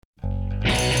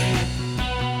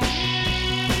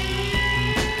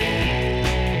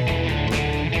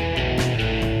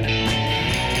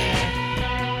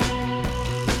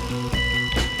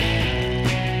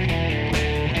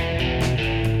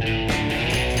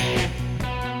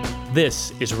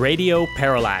This is Radio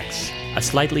Parallax, a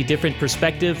slightly different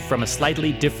perspective from a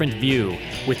slightly different view,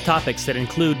 with topics that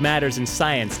include matters in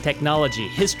science, technology,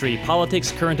 history,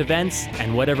 politics, current events,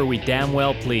 and whatever we damn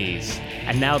well please.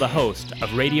 And now the host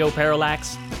of Radio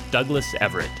Parallax, Douglas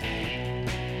Everett.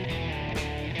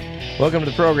 Welcome to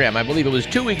the program. I believe it was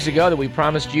 2 weeks ago that we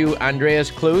promised you Andreas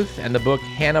Kluth and the book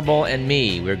Hannibal and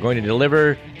Me. We're going to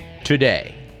deliver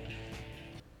today.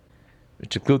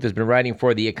 Mr. Kluth has been writing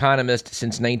for The Economist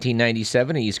since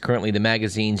 1997. He's currently the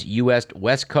magazine's U.S.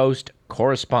 West Coast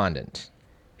correspondent.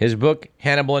 His book,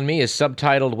 Hannibal and Me, is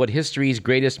subtitled What History's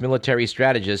Greatest Military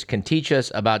Strategists Can Teach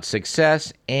Us About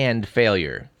Success and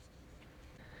Failure.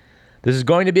 This is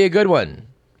going to be a good one.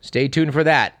 Stay tuned for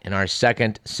that in our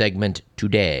second segment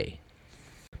today.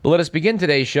 But let us begin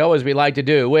today's show, as we like to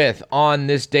do, with On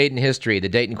This Date in History, the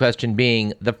date in question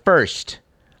being the 1st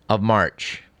of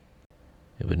March.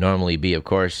 It would normally be, of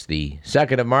course, the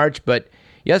 2nd of March, but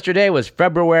yesterday was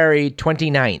February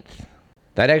 29th.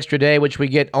 That extra day which we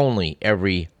get only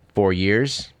every 4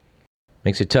 years.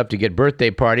 Makes it tough to get birthday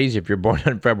parties if you're born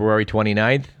on February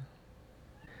 29th.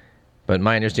 But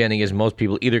my understanding is most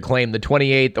people either claim the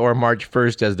 28th or March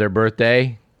 1st as their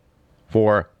birthday,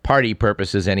 for party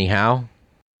purposes anyhow.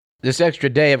 This extra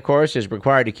day, of course, is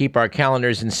required to keep our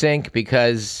calendars in sync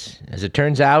because, as it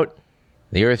turns out,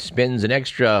 the Earth spins an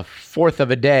extra fourth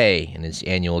of a day in its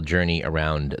annual journey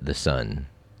around the sun.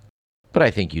 But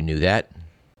I think you knew that.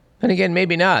 Then again,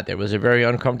 maybe not. There was a very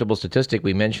uncomfortable statistic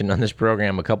we mentioned on this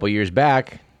program a couple years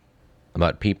back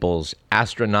about people's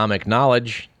astronomic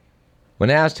knowledge. When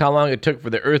asked how long it took for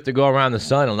the Earth to go around the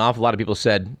sun, an awful lot of people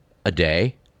said a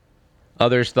day.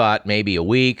 Others thought maybe a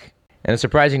week. And a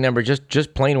surprising number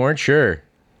just plain weren't sure.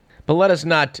 But let us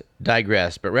not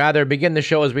digress, but rather begin the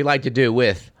show as we like to do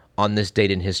with On This Date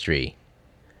in History.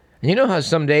 And you know how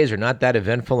some days are not that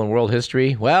eventful in world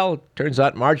history? Well, turns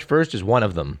out March 1st is one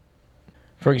of them.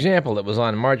 For example, it was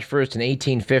on March 1st in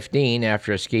 1815,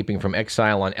 after escaping from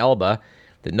exile on Elba,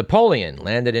 that Napoleon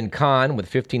landed in Caen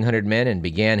with 1,500 men and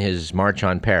began his march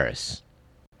on Paris.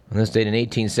 On this date in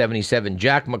 1877,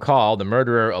 Jack McCall, the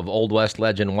murderer of Old West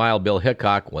legend Wild Bill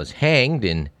Hickok, was hanged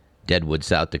in Deadwood,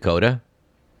 South Dakota.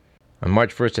 On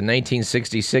March 1st in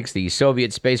 1966, the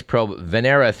Soviet space probe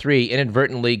Venera 3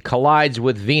 inadvertently collides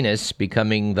with Venus,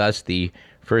 becoming thus the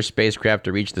first spacecraft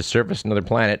to reach the surface of another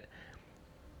planet,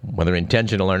 whether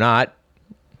intentional or not.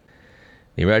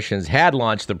 The Russians had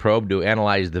launched the probe to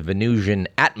analyze the Venusian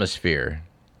atmosphere.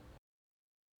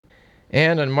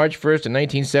 And on March 1st in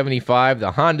 1975,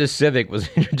 the Honda Civic was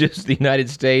introduced to the United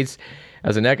States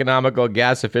as an economical,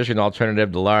 gas-efficient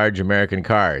alternative to large American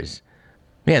cars.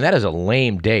 Man, that is a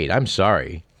lame date. I'm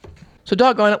sorry. So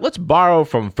doggone it, let's borrow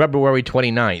from February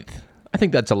 29th. I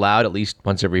think that's allowed at least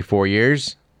once every 4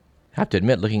 years. I have to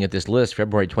admit, looking at this list,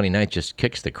 February 29th just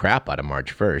kicks the crap out of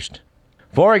March 1st.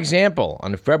 For example,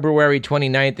 on February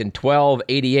 29th in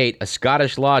 1288, a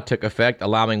Scottish law took effect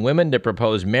allowing women to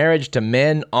propose marriage to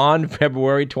men on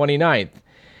February 29th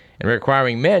and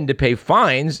requiring men to pay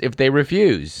fines if they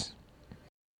refuse.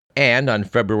 And on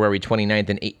February 29th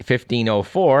in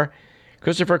 1504,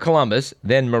 Christopher Columbus,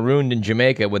 then marooned in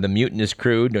Jamaica with a mutinous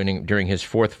crew during his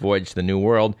fourth voyage to the New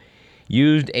World,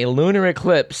 used a lunar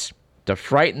eclipse to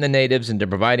frighten the natives into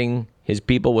providing his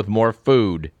people with more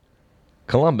food.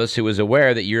 Columbus, who was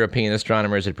aware that European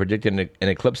astronomers had predicted an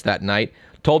eclipse that night,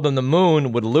 told them the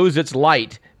moon would lose its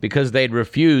light because they'd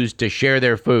refused to share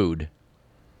their food.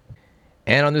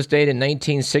 And on this date in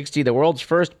 1960, the world's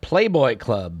first Playboy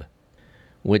Club,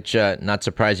 which, not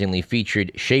surprisingly,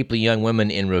 featured shapely young women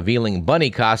in revealing bunny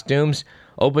costumes,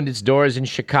 opened its doors in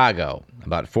Chicago.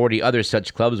 About 40 other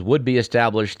such clubs would be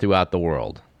established throughout the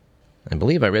world. I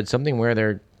believe I read something where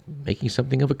they're making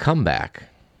something of a comeback.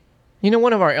 You know,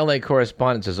 one of our LA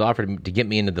correspondents has offered to get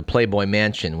me into the Playboy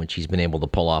Mansion, which he's been able to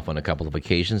pull off on a couple of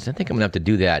occasions. I think I'm going to have to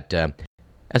do that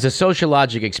as a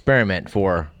sociologic experiment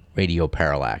for Radio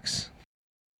Parallax.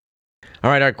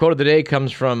 All right, our quote of the day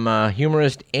comes from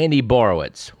humorist Andy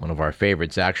Borowitz, one of our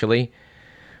favorites, actually,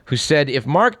 who said, "If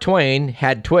Mark Twain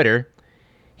had Twitter,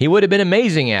 he would have been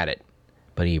amazing at it,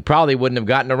 but he probably wouldn't have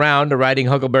gotten around to writing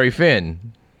Huckleberry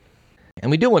Finn."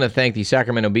 And we do want to thank the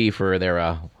Sacramento Bee for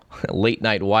their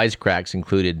late-night wisecracks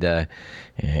included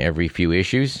every few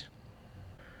issues,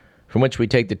 from which we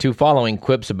take the two following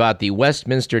quips about the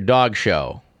Westminster Dog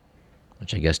Show,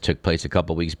 which I guess took place a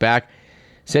couple weeks back.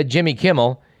 Said Jimmy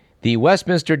Kimmel, "The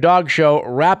Westminster Dog Show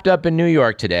wrapped up in New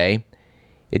York today.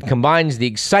 It combines the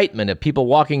excitement of people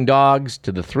walking dogs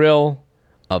to the thrill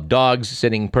of dogs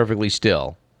sitting perfectly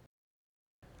still."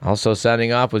 Also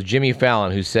sounding off was Jimmy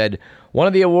Fallon, who said, "One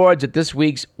of the awards at this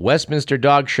week's Westminster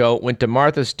Dog Show went to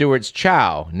Martha Stewart's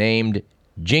chow, named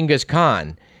Genghis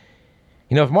Khan.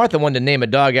 You know, if Martha wanted to name a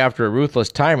dog after a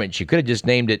ruthless tyrant, she could have just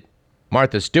named it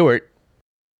Martha Stewart.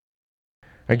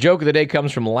 Our joke of the day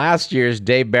comes from last year's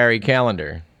Dave Barry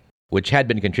calendar, which had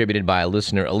been contributed by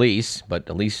listener Elise, but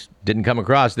Elise didn't come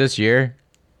across this year.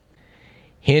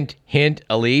 Hint, hint,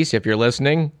 Elise, if you're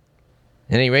listening.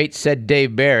 At any rate, said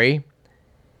Dave Barry,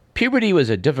 puberty was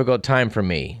a difficult time for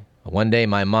me. One day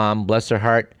my mom, bless her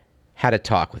heart, had a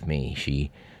talk with me.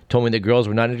 She told me that girls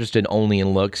were not interested only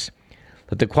in looks,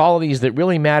 that the qualities that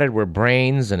really mattered were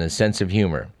brains and a sense of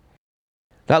humor.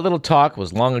 That little talk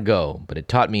was long ago, but it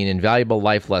taught me an invaluable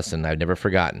life lesson I've never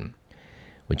forgotten,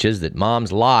 which is that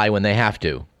moms lie when they have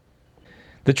to.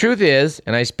 The truth is,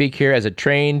 and I speak here as a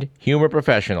trained humor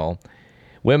professional,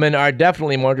 women are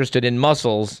definitely more interested in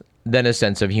muscles than a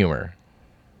sense of humor.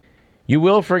 You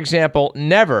will, for example,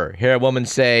 never hear a woman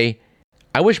say,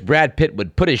 "I wish Brad Pitt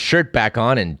would put his shirt back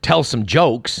on and tell some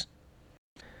jokes."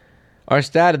 Our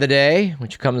stat of the day,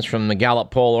 which comes from the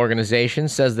Gallup poll organization,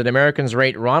 says that Americans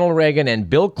rate Ronald Reagan and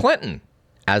Bill Clinton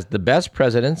as the best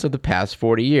presidents of the past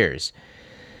 40 years.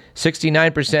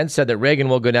 69% said that Reagan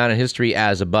will go down in history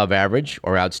as above average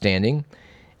or outstanding,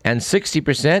 and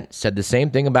 60% said the same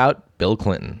thing about Bill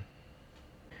Clinton.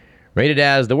 Rated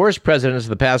as the worst presidents of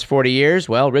the past 40 years,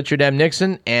 well, Richard M.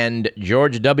 Nixon and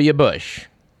George W. Bush.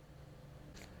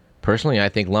 Personally, I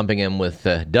think lumping him with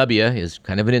W is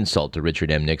kind of an insult to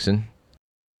Richard M. Nixon.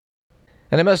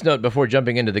 And I must note, before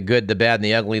jumping into the good, the bad, and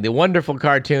the ugly, the wonderful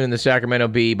cartoon, The Sacramento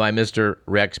Bee by Mr.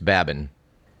 Rex Babin.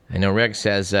 I know Rex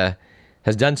has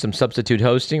done some substitute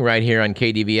hosting right here on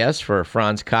KDVS for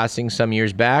Franz Kossing some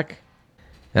years back.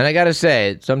 And I gotta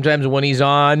say, sometimes when he's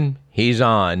on, he's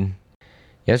on.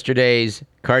 Yesterday's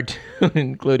cartoon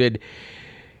included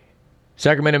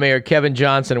Sacramento Mayor Kevin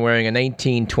Johnson wearing a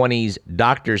 1920s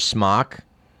doctor's smock,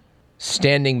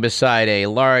 standing beside a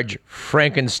large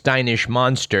Frankensteinish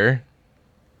monster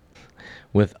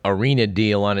with arena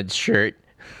deal on its shirt,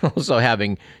 also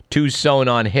having two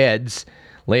sewn-on heads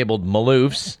labeled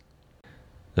Maloofs.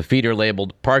 The feet are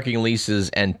labeled parking leases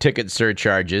and ticket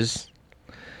surcharges.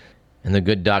 And the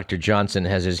good Dr. Johnson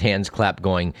has his hands clapped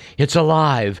going, "It's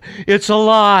alive! It's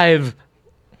alive!"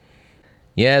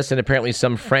 Yes, and apparently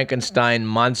some Frankenstein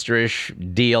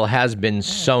monsterish deal has been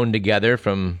sewn together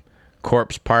from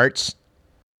corpse parts.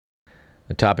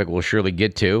 A topic we'll surely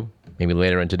get to, maybe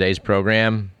later in today's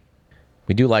program.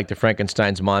 We do like the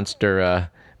Frankenstein's monster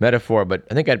metaphor, but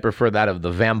I think I'd prefer that of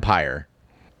the vampire,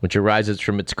 which arises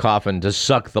from its coffin to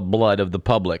suck the blood of the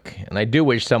public. And I do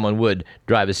wish someone would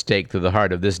drive a stake through the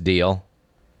heart of this deal.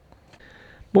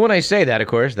 But when I say that, of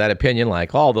course, that opinion,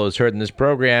 like all those heard in this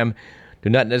program, do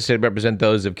not necessarily represent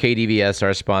those of KDVS,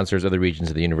 our sponsors, or the regions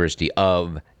of the University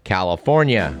of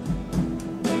California.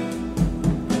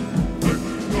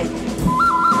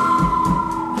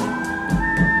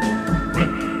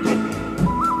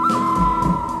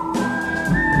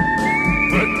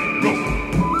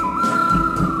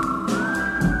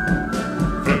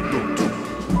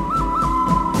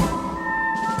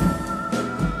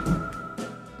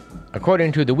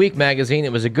 According to The Week magazine,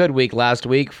 it was a good week last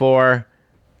week for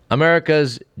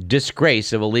America's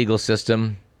disgrace of a legal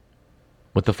system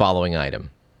with the following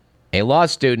item. A law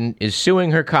student is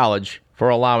suing her college for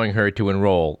allowing her to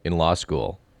enroll in law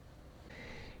school.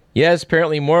 Yes,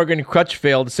 apparently Morgan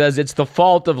Crutchfield says it's the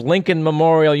fault of Lincoln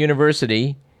Memorial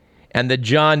University and the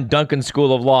John Duncan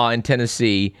School of Law in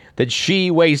Tennessee that she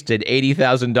wasted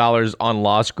 $80,000 on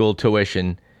law school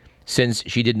tuition since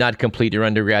she did not complete her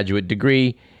undergraduate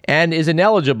degree and is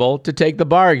ineligible to take the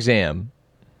bar exam.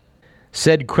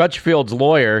 Said Crutchfield's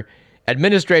lawyer,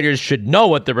 administrators should know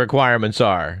what the requirements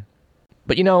are.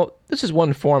 But you know, this is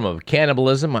one form of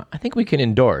cannibalism I think we can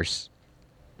endorse.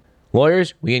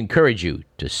 Lawyers, we encourage you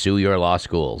to sue your law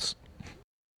schools.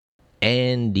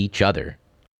 And each other.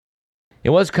 It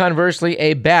was conversely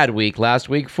a bad week last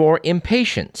week for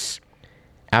impatience,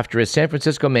 after a San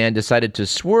Francisco man decided to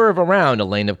swerve around a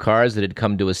lane of cars that had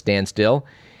come to a standstill.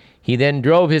 He then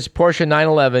drove his Porsche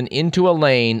 911 into a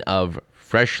lane of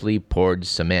freshly poured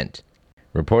cement.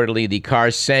 Reportedly, the car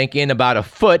sank in about a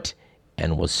foot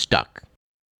and was stuck.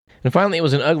 And finally, it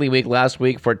was an ugly week last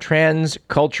week for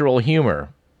transcultural humor.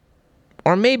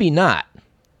 Or maybe not.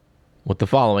 With the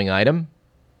following item.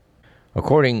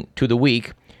 According to The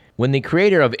Week, when the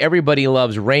creator of Everybody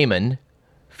Loves Raymond,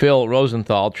 Phil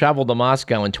Rosenthal, traveled to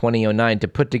Moscow in 2009 to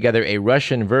put together a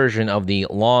Russian version of the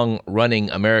long-running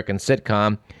American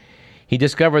sitcom, he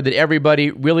discovered that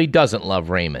everybody really doesn't love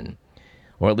Raymond.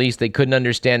 Or at least they couldn't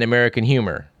understand American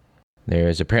humor. There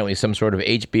is apparently some sort of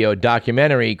HBO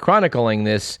documentary chronicling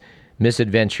this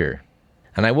misadventure.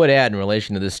 And I would add in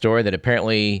relation to this story that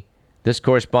apparently this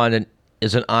correspondent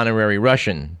is an honorary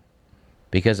Russian,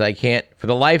 because I can't, for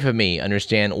the life of me,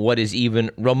 understand what is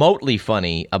even remotely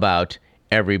funny about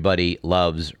Everybody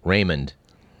Loves Raymond.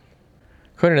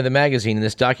 According to the magazine, in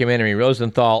this documentary,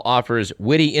 Rosenthal offers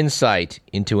witty insight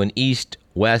into an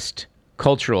East-West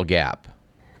cultural gap.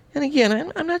 And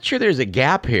again, I'm not sure there's a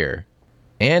gap here.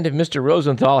 And if Mr.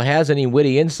 Rosenthal has any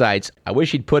witty insights, I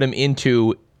wish he'd put them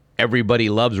into Everybody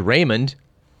Loves Raymond.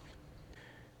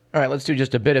 All right, let's do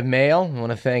just a bit of mail. I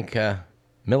want to thank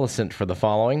Millicent for the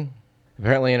following.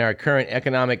 Apparently, in our current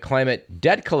economic climate,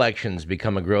 debt collections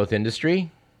become a growth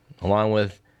industry, along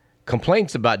with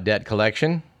complaints about debt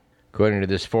collection. According to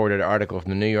this forwarded article from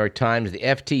the New York Times, the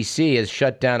FTC has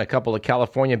shut down a couple of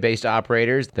California-based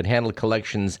operators that handle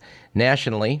collections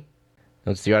nationally.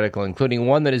 Notes the article, including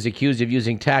one that is accused of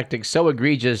using tactics so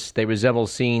egregious they resemble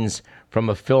scenes from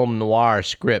a film noir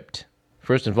script.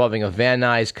 First involving a Van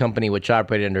Nuys company which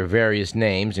operated under various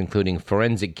names, including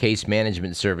Forensic Case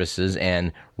Management Services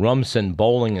and Rumson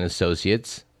Bowling and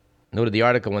Associates. Noted the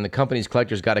article, when the company's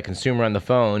collectors got a consumer on the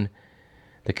phone,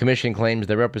 the commission claims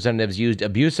the representatives used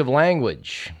abusive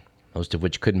language, most of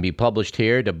which couldn't be published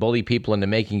here, to bully people into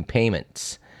making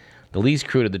payments. The least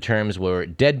crude of the terms were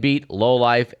deadbeat,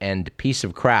 lowlife, and piece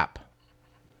of crap.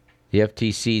 The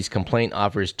FTC's complaint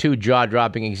offers two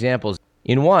jaw-dropping examples.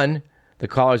 In one, the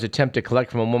callers attempt to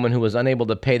collect from a woman who was unable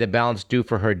to pay the balance due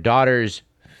for her daughter's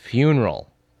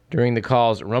funeral. During the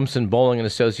calls, Rumson Bowling and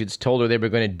Associates told her they were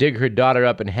going to dig her daughter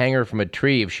up and hang her from a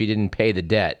tree if she didn't pay the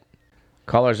debt.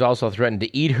 Callers also threatened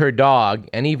to eat her dog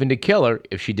and even to kill her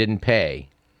if she didn't pay.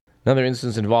 Another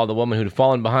instance involved a woman who'd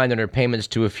fallen behind on her payments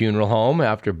to a funeral home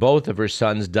after both of her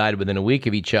sons died within a week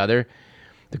of each other.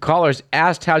 The callers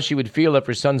asked how she would feel if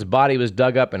her son's body was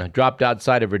dug up and dropped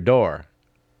outside of her door.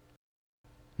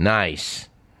 Nice.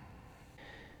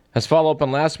 As follow-up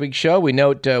on last week's show, we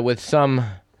note with some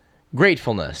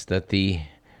gratefulness that the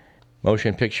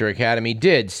Motion Picture Academy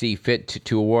did see fit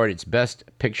to award its Best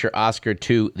Picture Oscar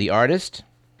to The Artist.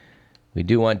 We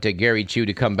do want Gary Chu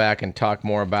to come back and talk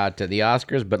more about the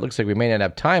Oscars, but it looks like we may not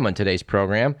have time on today's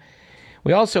program.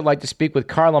 We also like to speak with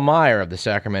Carla Meyer of the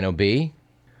Sacramento Bee,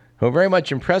 who very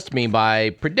much impressed me by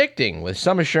predicting with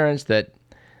some assurance that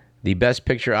the Best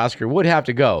Picture Oscar would have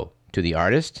to go to The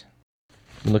Artist.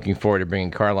 I'm looking forward to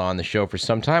bringing Carla on the show for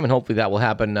some time, and hopefully that will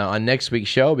happen on next week's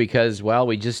show because, well,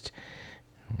 we're just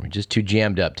too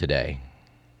jammed up today.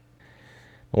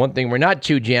 One thing we're not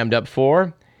too jammed up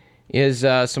for is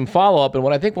some follow-up and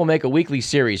what I think will make a weekly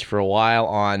series for a while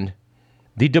on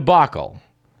the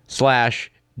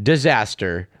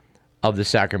debacle/disaster of the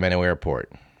Sacramento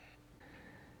airport.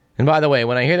 And by the way,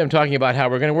 when I hear them talking about how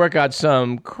we're going to work out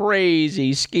some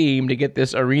crazy scheme to get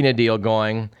this arena deal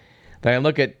going, then I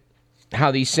look at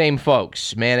how these same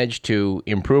folks managed to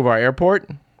improve our airport,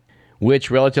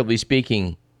 which, relatively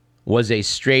speaking, was a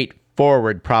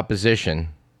straightforward proposition.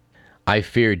 I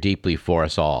fear deeply for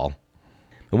us all.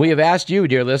 We have asked you,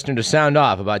 dear listener, to sound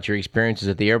off about your experiences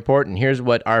at the airport, and here's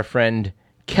what our friend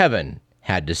Kevin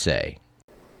had to say.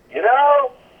 You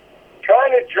know,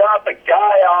 trying to drop a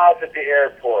guy off at the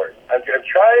airport. I'm trying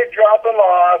to drop him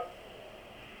off,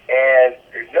 and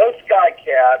there's no sky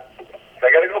cap, so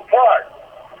I got to go park.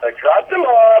 I dropped him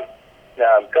off.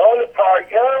 Now I'm going to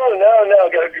park. No.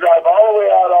 Got to drive all the way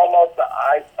out almost to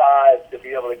I-5 to be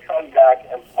able to come back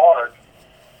and park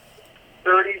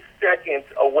 30 seconds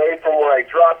away from where I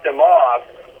dropped him off.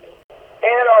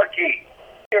 Anarchy.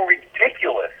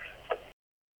 Ridiculous.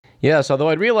 Yes, although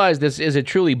I'd realized this is a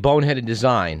truly boneheaded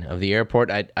design of the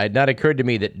airport, it had not occurred to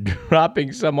me that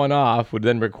dropping someone off would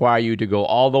then require you to go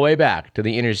all the way back to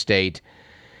the interstate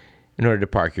in order to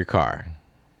park your car.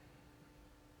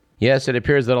 Yes, it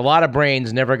appears that a lot of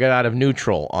brains never got out of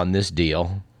neutral on this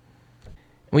deal.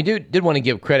 We did want to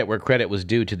give credit where credit was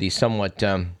due to the somewhat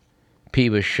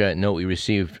peevish note we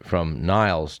received from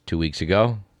Niles 2 weeks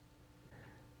ago.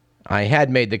 I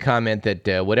had made the comment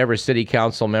that whatever city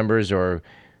council members or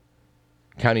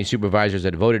county supervisors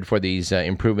that voted for these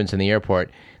improvements in the airport,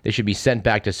 they should be sent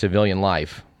back to civilian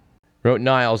life. Wrote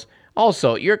Niles,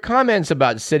 also, your comments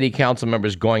about city council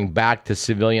members going back to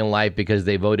civilian life because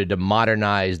they voted to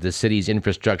modernize the city's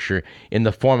infrastructure in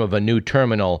the form of a new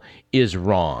terminal is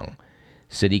wrong.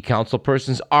 City council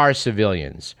persons are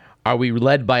civilians. Are we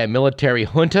led by a military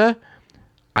junta?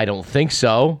 I don't think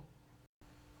so.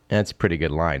 That's a pretty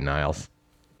good line, Niles.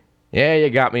 Yeah, you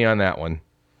got me on that one.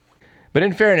 But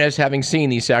in fairness, having seen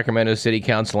the Sacramento City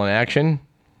Council in action,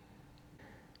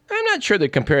 I'm not sure the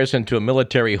comparison to a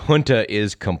military junta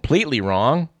is completely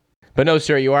wrong. But no,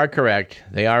 sir, you are correct.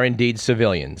 They are indeed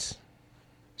civilians.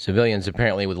 Civilians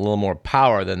apparently with a little more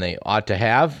power than they ought to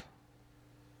have.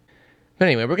 But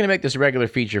anyway, we're going to make this a regular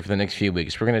feature for the next few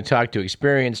weeks. We're going to talk to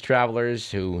experienced travelers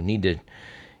who need to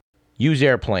use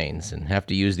airplanes and have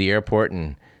to use the airport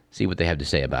and see what they have to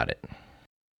say about it.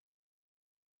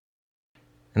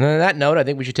 And on that note, I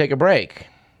think we should take a break.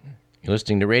 You're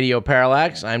listening to Radio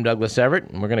Parallax. I'm Douglas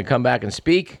Everett, and we're going to come back and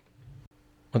speak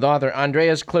with author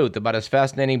Andreas Kluth about his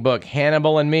fascinating book,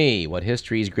 Hannibal and Me, What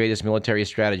History's Greatest Military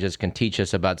Strategists Can Teach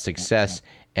Us About Success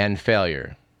and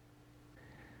Failure.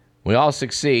 We all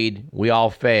succeed, we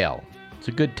all fail. It's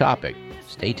a good topic.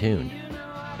 Stay tuned.